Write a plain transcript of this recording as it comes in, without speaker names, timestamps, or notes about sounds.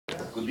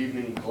Good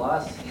evening,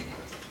 class.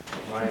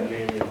 My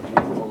name is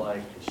Nikolai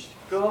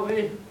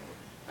Kishkovi,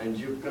 and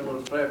you can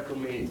refer to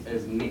me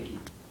as Nikki,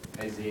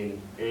 as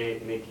in, hey,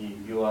 Nikki,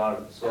 you are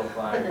so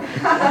fine.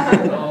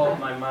 Oh,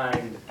 my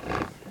mind,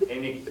 hey,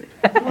 Nikki.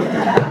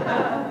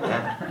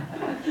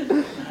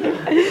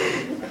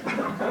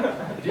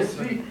 This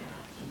week,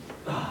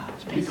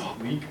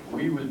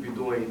 we will be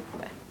doing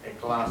a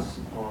class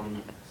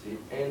on the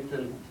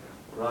ancient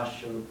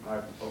Russian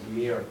art of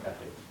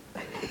meerkatting.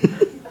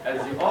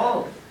 As you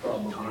all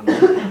probably know,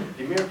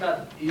 the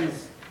meerkat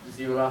is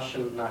the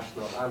Russian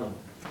national animal,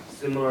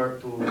 similar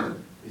to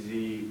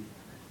the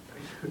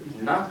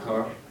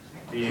knacker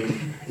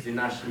being the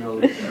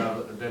national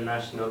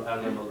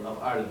animal of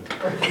Ireland.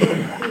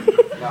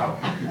 Now,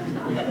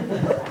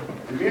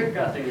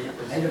 meerkatting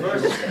was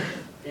first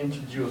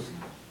introduced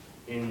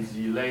in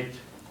the late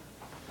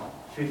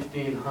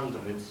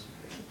 1500s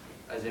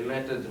as a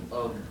method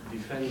of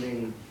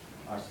defending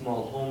our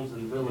small homes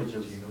and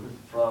villages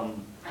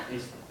from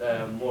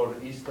more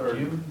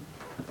eastern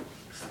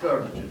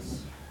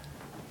scourges.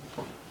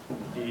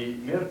 The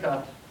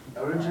meerkat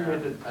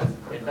originated as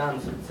a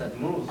dance that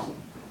moves,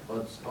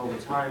 but over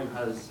time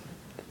has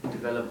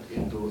developed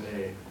into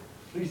a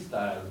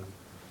freestyle,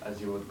 as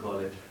you would call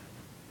it,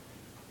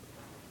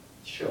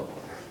 show.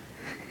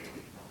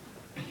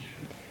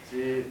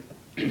 The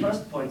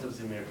first point of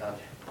the meerkat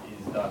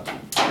is that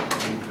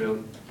we will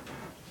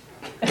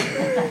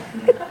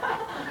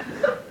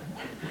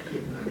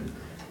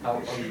how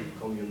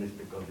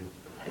communistic of it.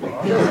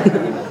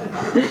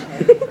 The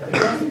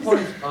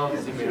first point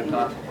of the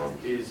meerkat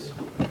is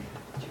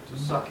to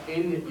suck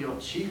in your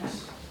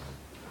cheeks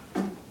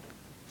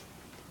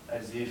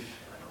as if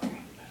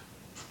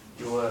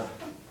you were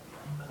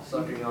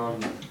sucking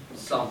on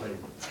something.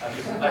 I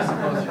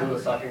suppose you were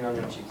sucking on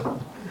your cheeks.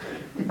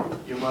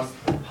 You must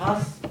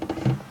pass,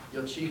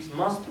 your cheeks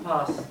must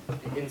pass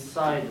the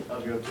inside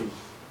of your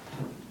tooth.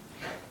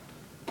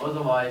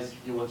 Otherwise,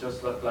 you will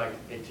just look like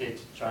a tit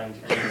trying to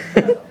kill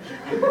yourself.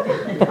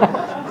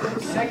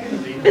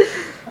 Secondly, you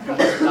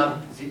must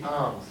have the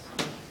arms.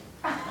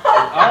 The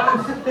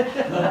arms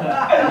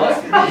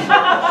must be...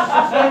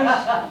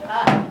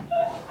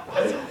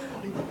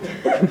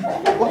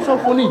 What's so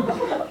funny?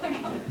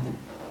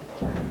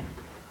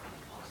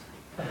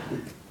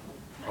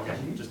 Okay,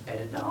 just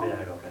edit that bit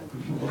out, okay?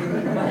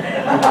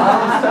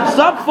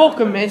 Stop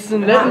fucking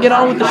messing. Let him get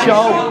on with the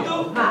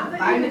show. Matt,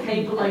 bang the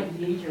table like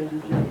the teacher.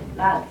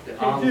 Lad, The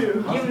arms must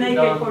give be an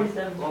done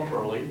AK-47.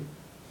 properly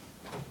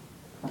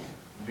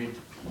with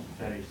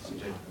very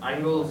straight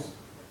angles.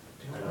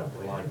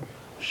 Like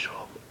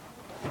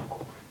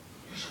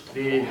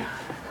the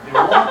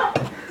walk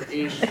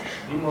is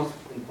the most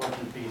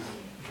important piece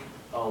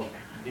of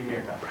the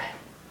meerkat.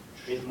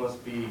 It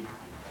must be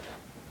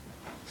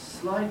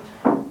slight,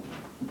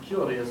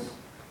 curious,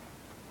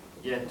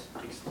 yet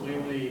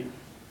extremely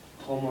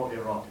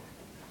homoerotic.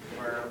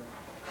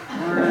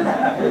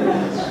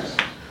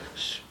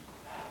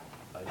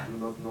 I do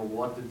not know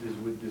what it is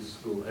with this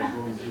school.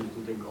 Everyone seems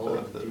to think all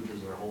of the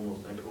teachers are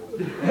homosexual.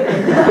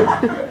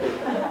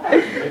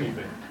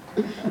 Anyway,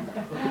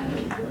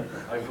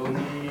 I will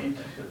need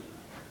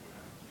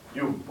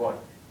you, boy.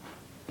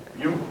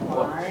 You,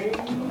 boy.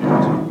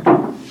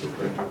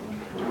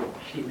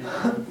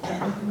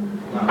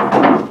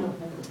 Now,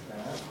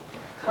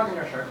 tuck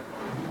your shirt.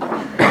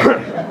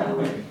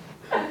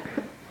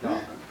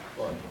 Now,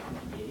 boy.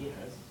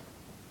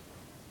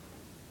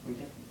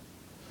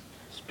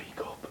 Speak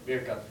up.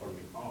 Meerkat for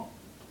me. Oh.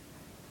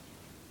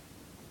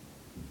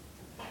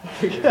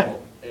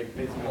 A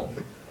bit small.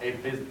 A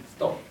bit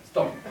stop.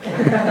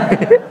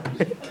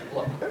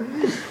 Look,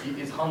 he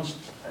is hunched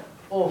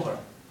over.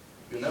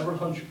 You never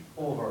hunch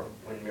over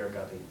when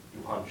meerkatting.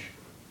 You hunch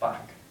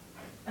back.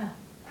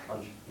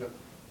 Hunch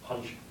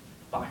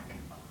back.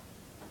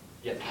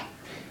 Yes.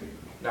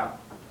 Now,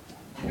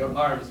 your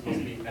arms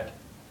must be at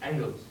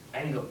angles.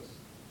 Angle.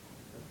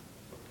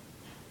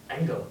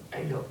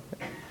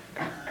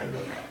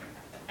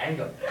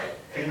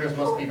 Fingers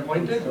must be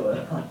pointed.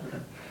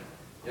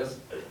 Yes.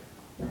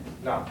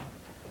 Now,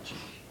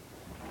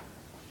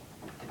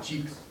 the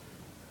cheeks.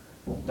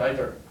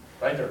 Tighter.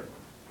 Tighter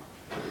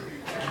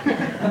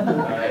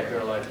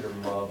like your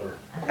mother.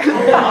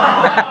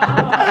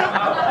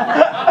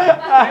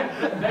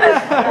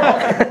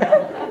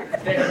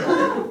 There.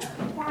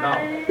 Now,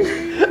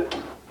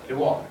 the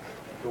walk.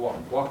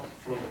 Walk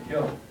from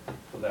here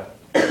to there.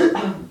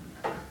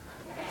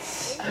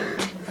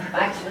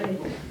 Backslide.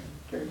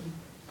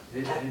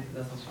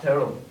 That's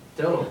terrible.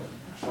 The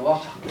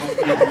walk must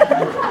be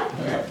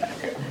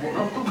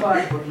not too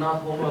bad, but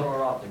not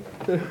homoerotic.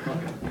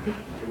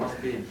 It must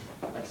be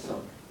like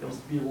so. You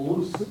must be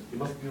loose. You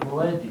must be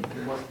ready.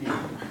 You must be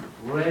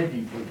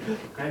ready for it.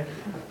 Okay?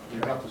 You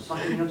got to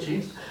suck in your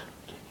cheeks.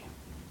 You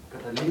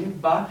got to lean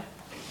back,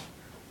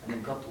 and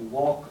you got to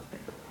walk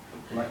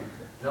like.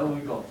 There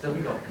we go. There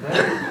we go.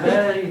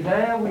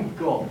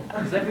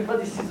 Because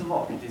everybody sees the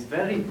walk. It is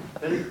very,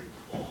 very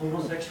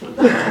homosexual.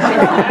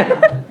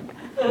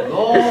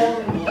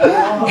 Long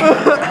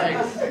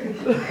legs.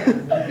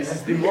 This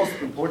is the most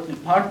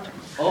important part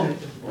of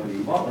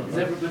volleyball. Is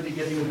everybody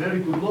getting a very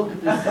good look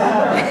at this?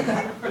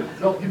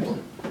 No, people.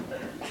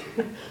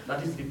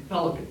 That is the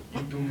pelican.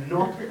 You do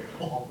not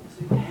fall.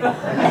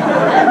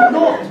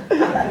 Not.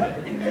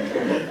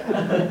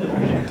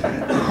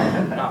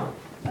 Now.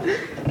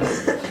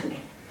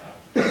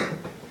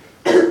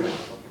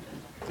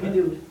 We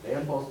do. They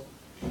impose.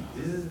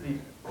 This is the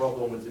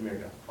problem with the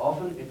meerkat.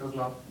 Often it does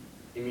not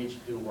image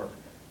to work.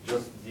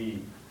 Just the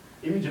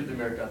image of the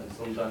meerkat is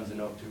sometimes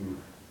enough to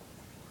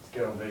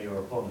scare away your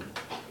opponent.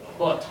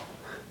 But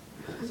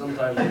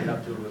sometimes you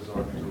have to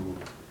resort to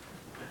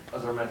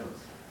other methods.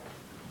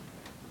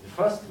 The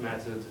first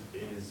method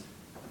is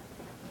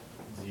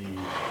the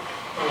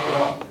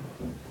claw.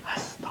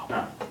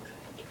 Now,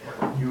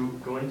 you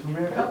go into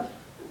meerkat.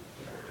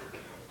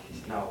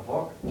 Now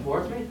walk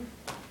towards me.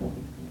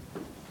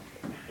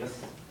 Yes.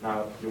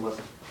 Now you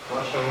must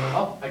brush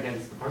up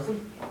against the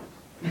person.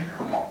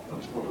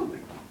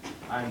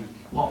 And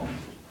pop.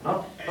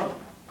 Not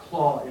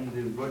claw in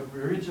the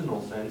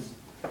original sense.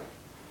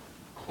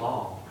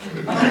 Claw. You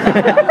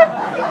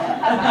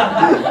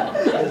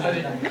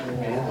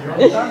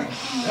understand?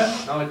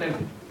 Yes. Now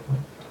attempt it.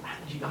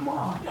 Come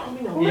on.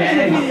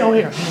 Yeah, video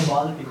here. That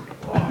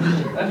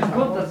is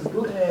good. That is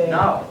good.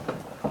 Now,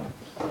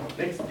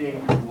 next thing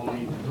you will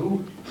need to do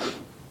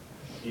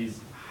is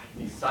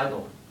the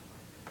saddle.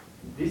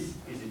 This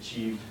is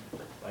achieved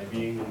by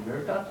being in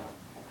meerkat,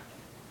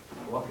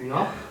 walking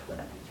up,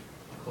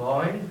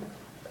 clawing,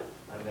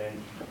 and then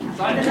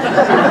sidle.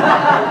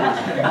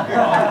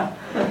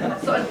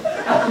 So you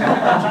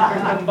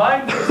can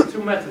combine these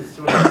two methods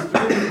to an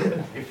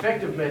extremely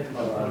effective method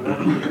of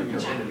eliminating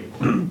your enemy.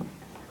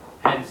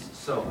 Hence,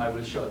 so I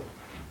will show it.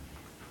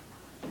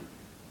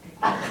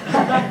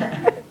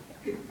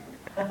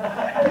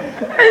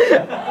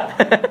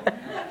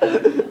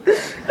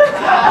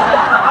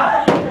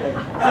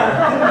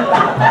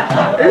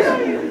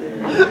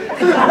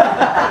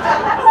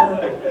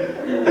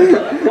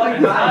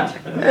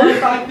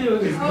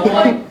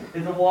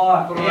 It's a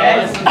walk.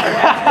 Yes.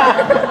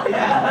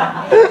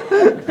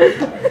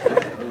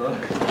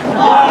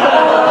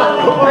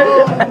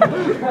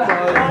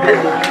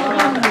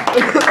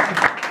 Oh!